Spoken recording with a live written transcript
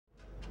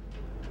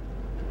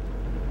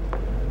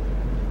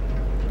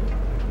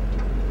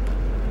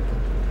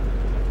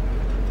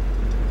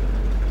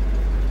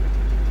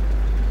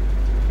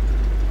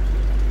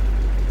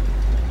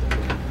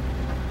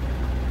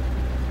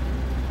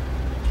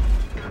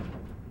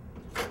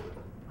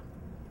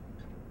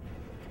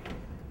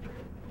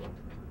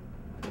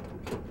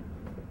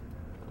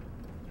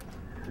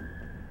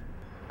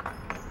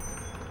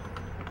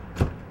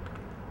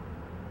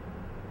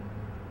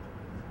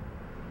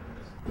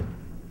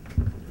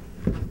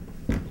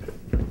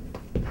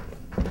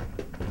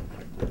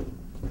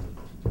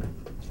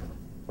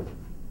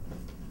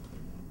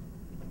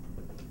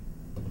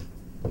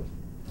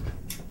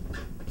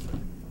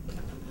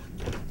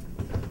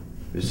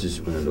This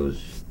is one of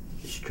those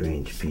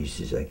strange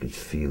pieces. I could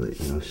feel it,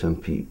 you know. Some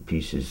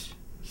pieces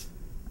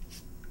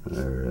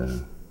are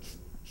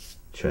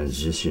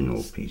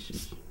transitional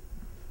pieces.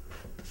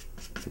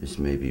 This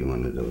may be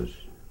one of those,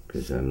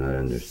 because I'm not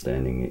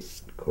understanding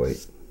it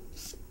quite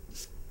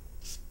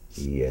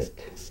yet.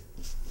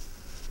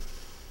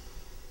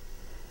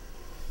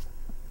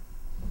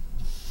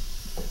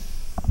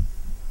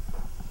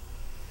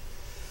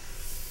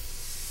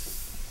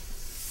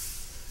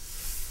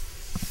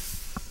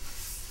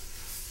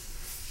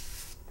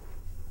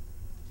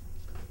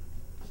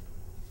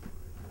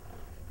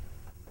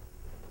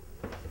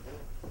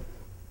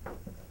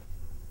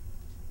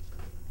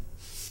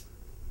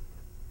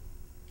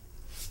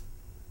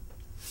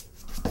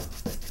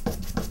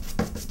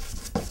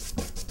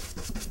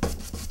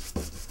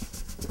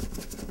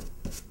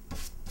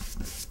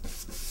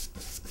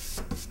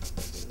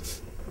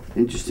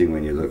 Interesting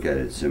when you look at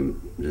it,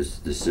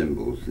 the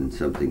symbols and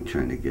something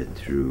trying to get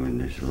through, and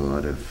there's a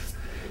lot of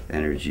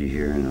energy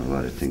here and a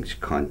lot of things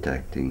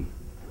contacting,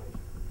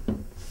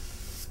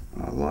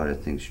 a lot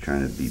of things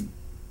trying to be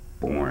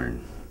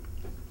born.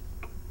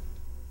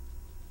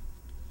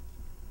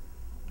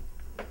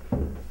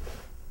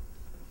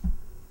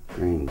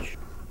 Strange,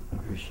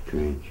 very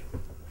strange.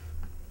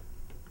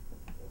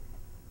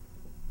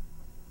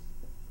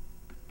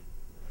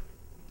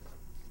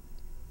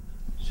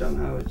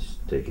 Somehow it's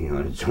taking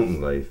on its own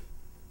life.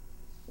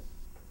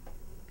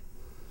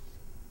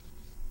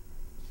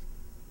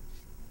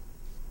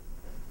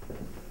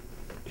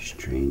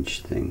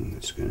 Strange thing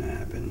that's going to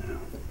happen now.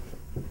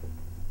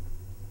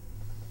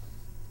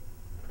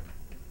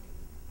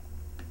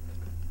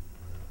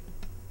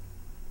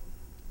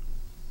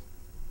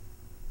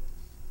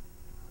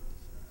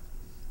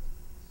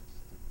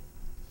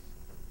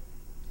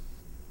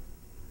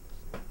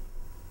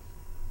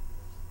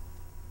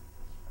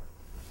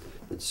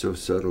 It's so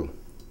subtle.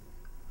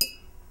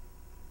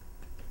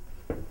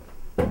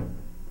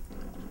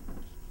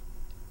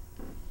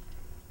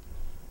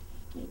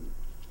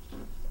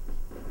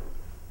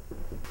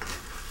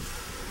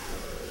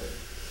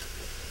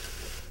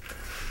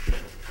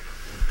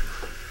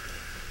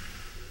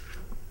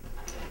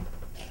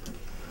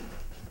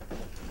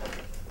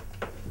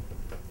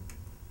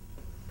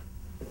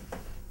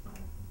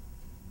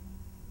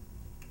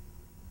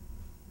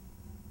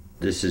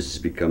 This is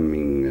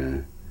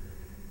becoming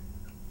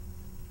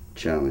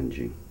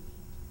challenging,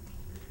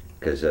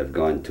 because I've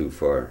gone too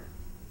far.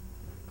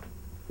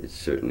 It's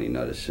certainly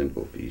not a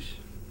simple piece.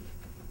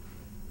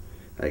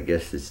 I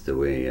guess it's the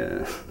way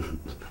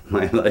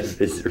my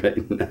life is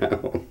right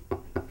now.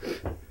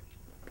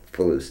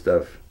 Full of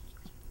stuff.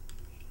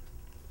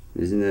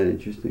 Isn't that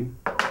interesting?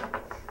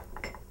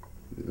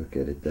 We look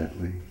at it that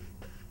way.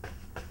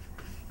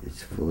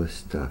 It's full of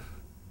stuff.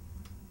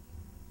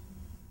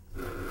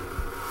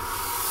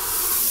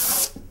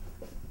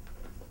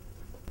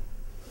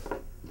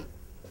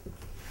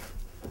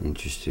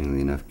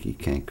 Interestingly enough, you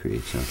can't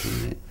create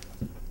something that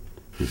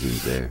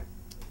isn't there.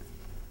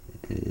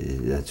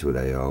 That's what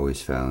I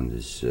always found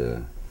is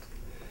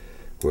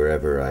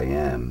wherever I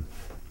am,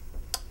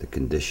 the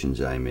conditions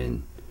I'm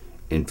in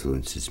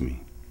influences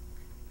me.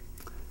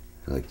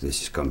 Like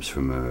this comes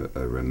from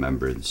a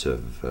remembrance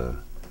of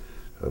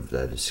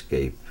that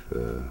escape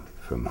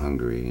from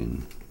Hungary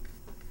in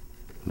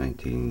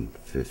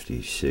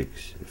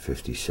 1956,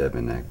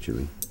 57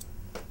 actually.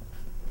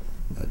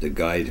 The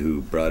guide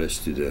who brought us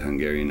to the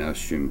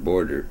Hungarian-Austrian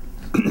border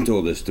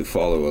told us to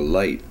follow a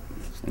light,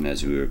 and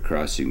as we were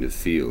crossing the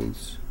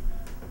fields,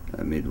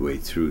 midway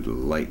through the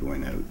light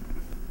went out,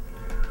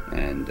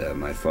 and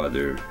my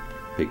father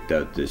picked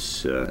out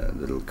this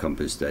little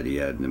compass that he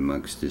had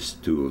amongst his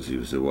tools. He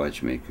was a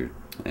watchmaker,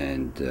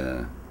 and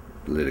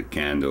lit a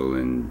candle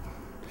and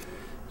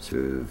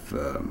sort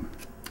of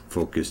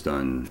focused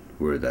on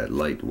where that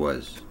light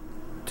was,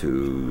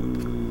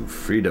 to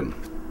freedom,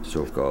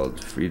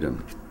 so-called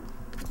freedom.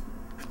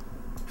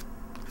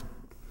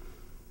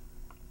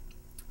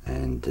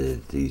 And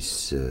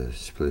these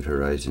split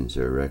horizons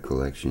are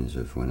recollections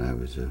of when I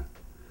was a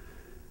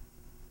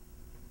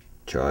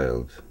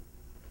child.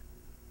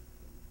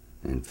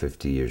 And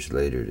 50 years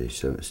later, they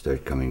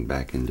start coming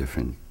back in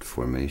different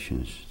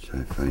formations. So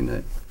I find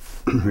that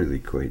really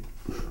quite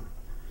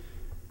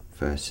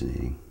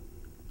fascinating.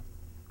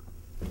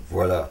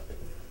 Voila.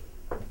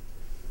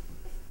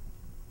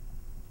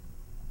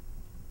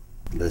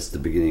 That's the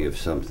beginning of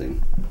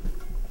something.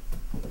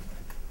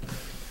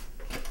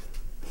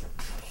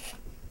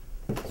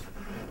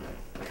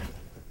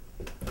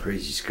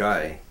 Crazy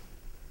sky.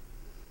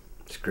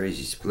 It's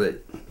crazy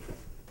split.